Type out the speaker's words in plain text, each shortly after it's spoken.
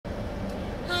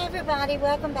everybody,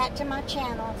 welcome back to my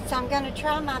channel. So I'm going to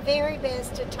try my very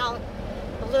best to talk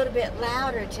a little bit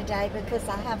louder today because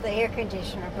I have the air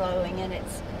conditioner blowing and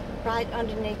it's right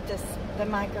underneath the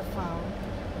microphone.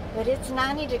 But it's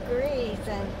 90 degrees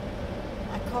and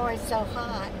my car is so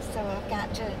hot, so I've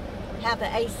got to have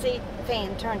the AC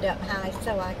fan turned up high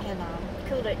so I can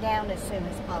cool it down as soon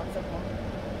as possible.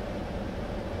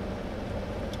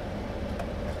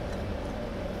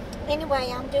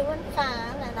 Anyway, I'm doing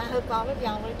fine, and I hope all of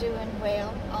y'all are doing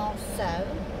well also.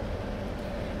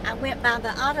 I went by the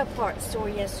auto parts store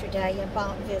yesterday and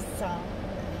bought this.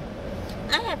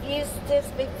 I have used this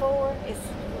before. It's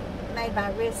made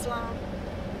by Rizlon,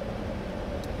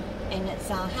 and it's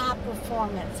a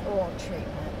high-performance oil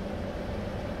treatment.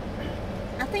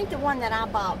 I think the one that I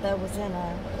bought, though, was in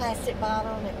a plastic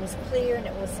bottle, and it was clear, and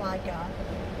it was like a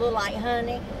little like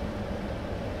honey.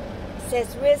 It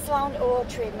says Rizlon oil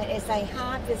treatment is a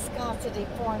high viscosity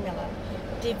formula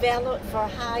developed for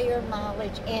higher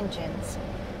mileage engines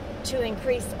to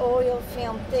increase oil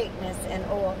film thickness and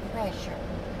oil pressure.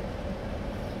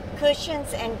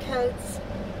 Cushions and coats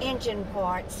engine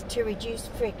parts to reduce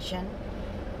friction.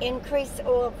 Increased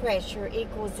oil pressure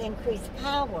equals increased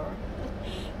power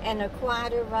and a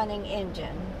quieter running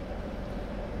engine.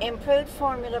 Improved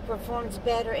formula performs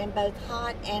better in both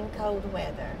hot and cold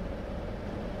weather.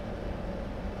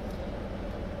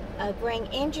 Bring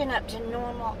engine up to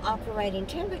normal operating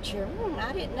temperature.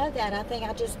 I didn't know that. I think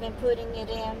I've just been putting it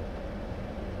in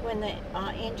when the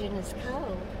engine is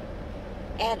cold.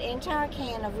 Add entire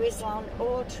can of Rizlon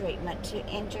oil treatment to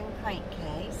engine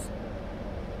crankcase.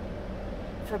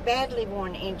 For badly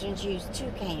worn engines, use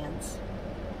 2 cans.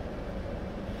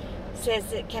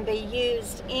 Says it can be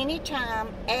used anytime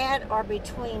at or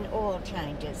between oil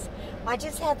changes. I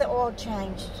just had the oil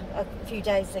changed a few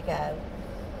days ago.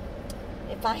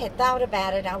 If I had thought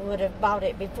about it, I would have bought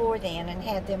it before then and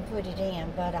had them put it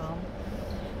in. But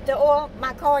the oil,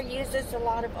 my car uses a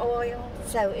lot of oil,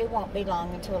 so it won't be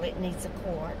long until it needs a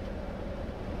quart.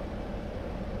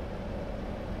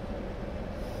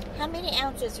 How many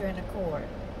ounces are in a quart?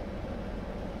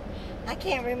 I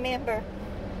can't remember.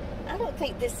 I don't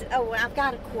think this, oh, I've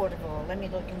got a quart of oil. Let me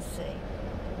look and see.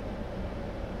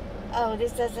 Oh,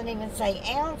 this doesn't even say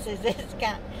ounces. It's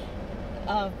got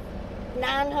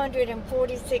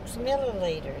 946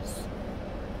 milliliters.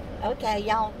 Okay,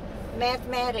 y'all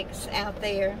mathematics out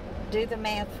there, do the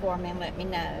math for me and let me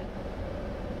know.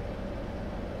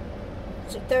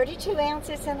 So 32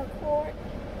 ounces in a quart?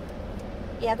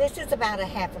 Yeah, this is about a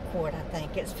half a quart, I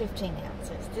think. It's 15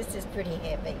 ounces. This is pretty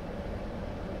heavy.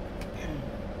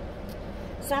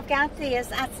 So I've got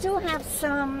this. I still have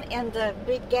some in the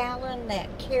big gallon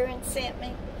that Karen sent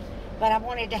me, but I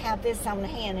wanted to have this on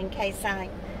hand in case I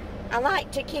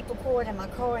like to keep a quart in my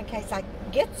car in case I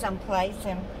get someplace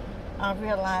and I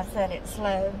realize that it's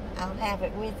low. I'll have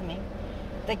it with me.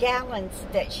 The gallons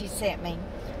that she sent me,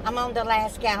 I'm on the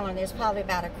last gallon. There's probably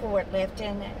about a quart left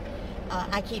in it.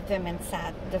 I keep them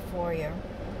inside the foyer.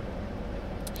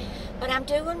 But I'm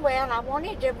doing well. I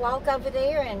wanted to walk over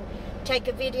there and take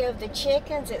a video of the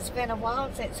chickens. It's been a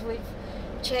while since we've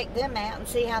checked them out and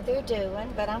see how they're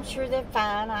doing, but I'm sure they're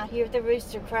fine. I hear the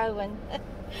rooster crowing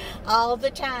all the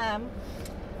time.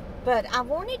 But I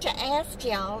wanted to ask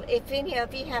y'all if any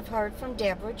of you have heard from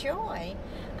Debra Joy.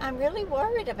 I'm really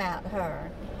worried about her.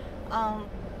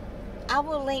 I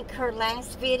will link her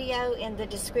last video in the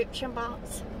description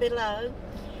box below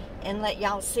and let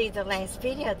y'all see the last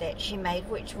video that she made,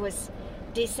 which was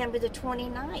December the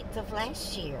 29th of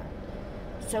last year.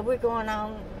 So we're going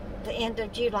on, the end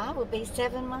of July will be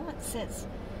 7 months since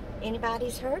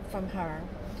anybody's heard from her.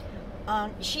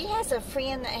 She has a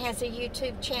friend that has a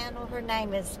YouTube channel. Her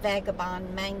name is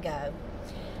Vagabond Mango.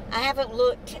 I haven't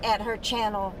looked at her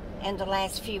channel in the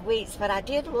last few weeks, but I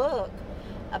did look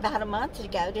about a month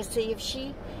ago to see if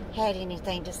she had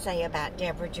anything to say about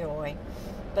Debra Joy.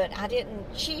 But I didn't.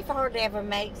 She hardly ever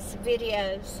makes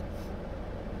videos.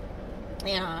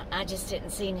 I just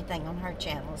didn't see anything on her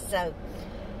channel. So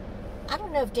I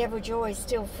don't know if Debra Joy is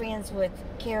still friends with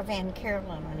Caravan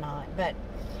Carolyn or not, but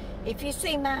if you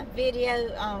see my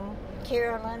video,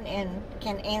 Carolyn, and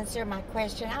can answer my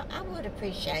question, I would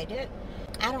appreciate it.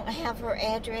 I don't have her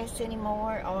address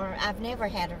anymore, or I've never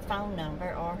had her phone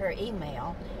number or her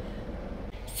email.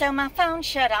 So my phone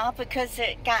shut off because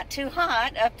it got too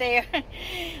hot up there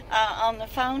on the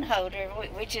phone holder,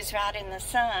 which is right in the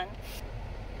sun.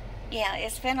 Yeah,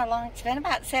 it's been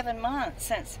about 7 months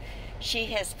since she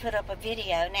has put up a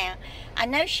video. Now, I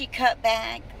know she cut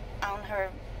back on her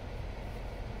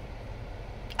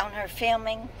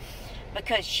filming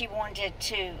because she wanted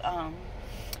to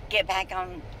get back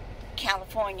on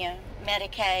California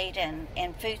Medicaid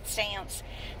and food stamps,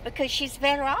 because she's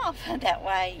better off that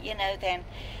way, you know, than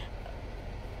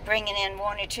bringing in $100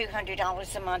 or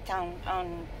 $200 a month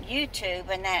on YouTube,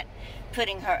 and that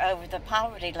putting her over the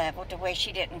poverty level to where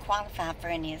she didn't qualify for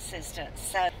any assistance.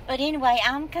 So, but anyway,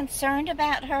 I'm concerned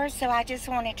about her, so I just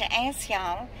wanted to ask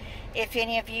y'all if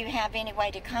any of you have any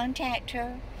way to contact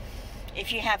her,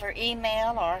 if you have her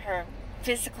email or her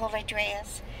physical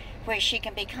address where she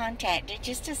can be contacted,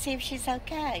 just to see if she's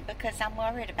okay, because I'm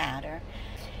worried about her.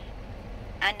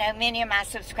 I know many of my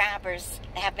subscribers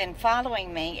have been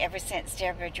following me ever since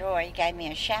Debra Joy gave me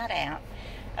a shout out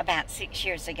about 6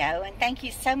 years ago, and thank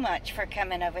you so much for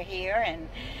coming over here and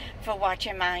for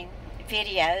watching my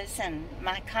videos and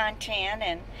my content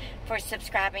and for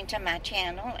subscribing to my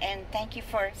channel, and thank you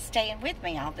for staying with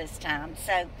me all this time.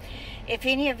 So if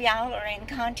any of y'all are in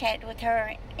contact with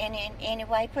her in any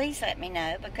way, please let me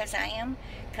know, because I am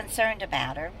concerned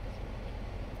about her.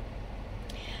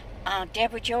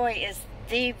 Debra Joy is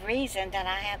the reason that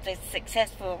I have the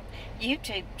successful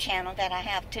YouTube channel that I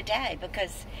have today,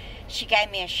 because she gave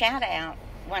me a shout out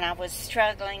when I was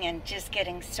struggling and just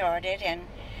getting started, and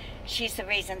she's the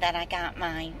reason that I got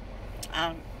my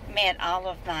met all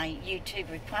of my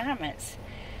YouTube requirements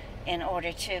in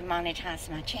order to monetize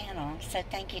my channel. So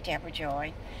thank you, Debra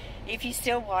Joy. If you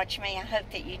still watch me, I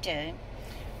hope that you do.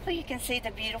 Well, you can see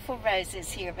the beautiful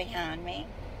roses here behind me.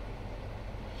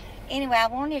 Anyway, I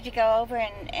wanted to go over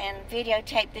and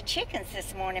videotape the chickens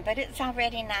this morning, but it's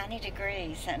already 90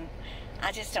 degrees, and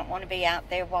I just don't want to be out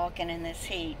there walking in this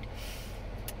heat.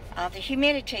 The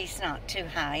humidity's not too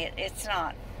high. It's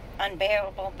not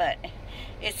unbearable, but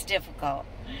it's difficult.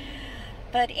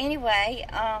 But anyway,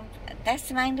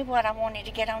 that's mainly what I wanted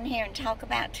to get on here and talk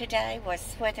about today,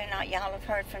 was whether or not y'all have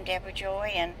heard from Debra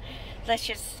Joy, and let's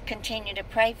just continue to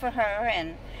pray for her,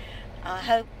 and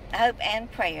hope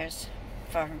and prayers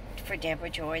for Debra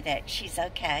Joy that she's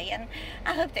okay, and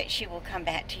I hope that she will come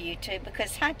back to YouTube,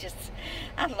 because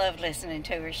I love listening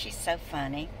to her. She's so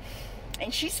funny,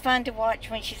 and she's fun to watch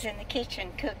when she's in the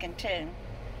kitchen cooking too.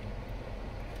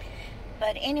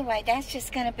 But anyway, that's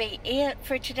just going to be it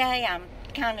for today. I'm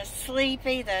kind of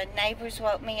sleepy. The neighbors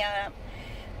woke me up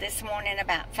this morning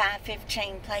about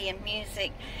 5:15 playing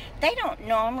music. They don't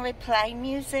normally play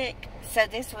music, so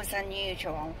this was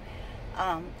unusual.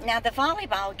 Now the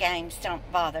volleyball games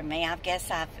don't bother me. I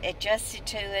guess I've adjusted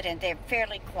to it, and they're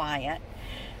fairly quiet.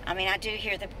 I mean, I do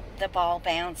hear the ball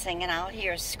bouncing, and I'll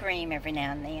hear a scream every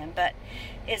now and then, but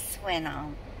it's when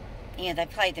you know, they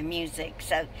play the music.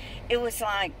 So it was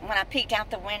like when I peeked out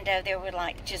the window, there were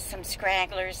like just some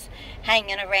scragglers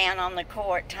hanging around on the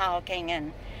court talking,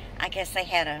 and I guess they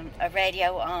had a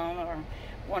radio on or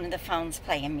one of the phones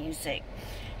playing music.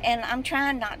 And I'm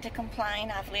trying not to complain.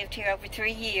 I've lived here over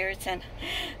 3 years, and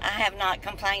I have not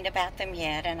complained about them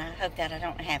yet, and I hope that I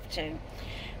don't have to.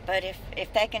 But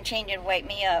if they continue to wake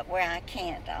me up where I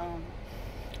can't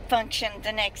function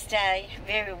the next day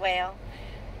very well,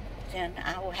 then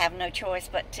I will have no choice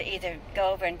but to either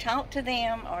go over and talk to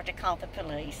them or to call the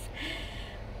police.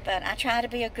 But I try to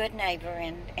be a good neighbor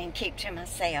and keep to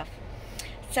myself.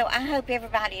 So I hope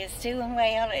everybody is doing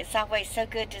well. It's always so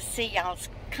good to see y'all's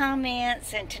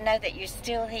comments and to know that you're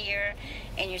still here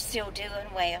and you're still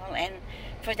doing well. And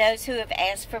for those who have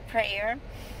asked for prayer,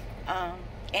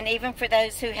 and even for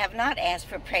those who have not asked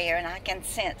for prayer, and I can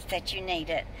sense that you need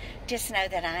it, just know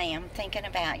that I am thinking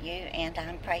about you and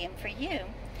I'm praying for you.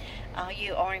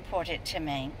 You are important to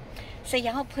me. So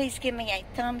y'all please give me a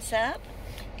thumbs up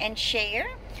and share.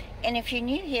 And if you're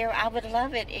new here, I would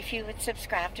love it if you would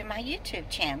subscribe to my YouTube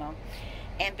channel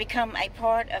and become a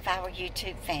part of our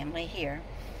YouTube family here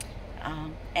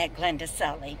at Glenda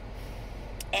Sully.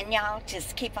 And y'all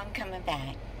just keep on coming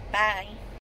back. Bye.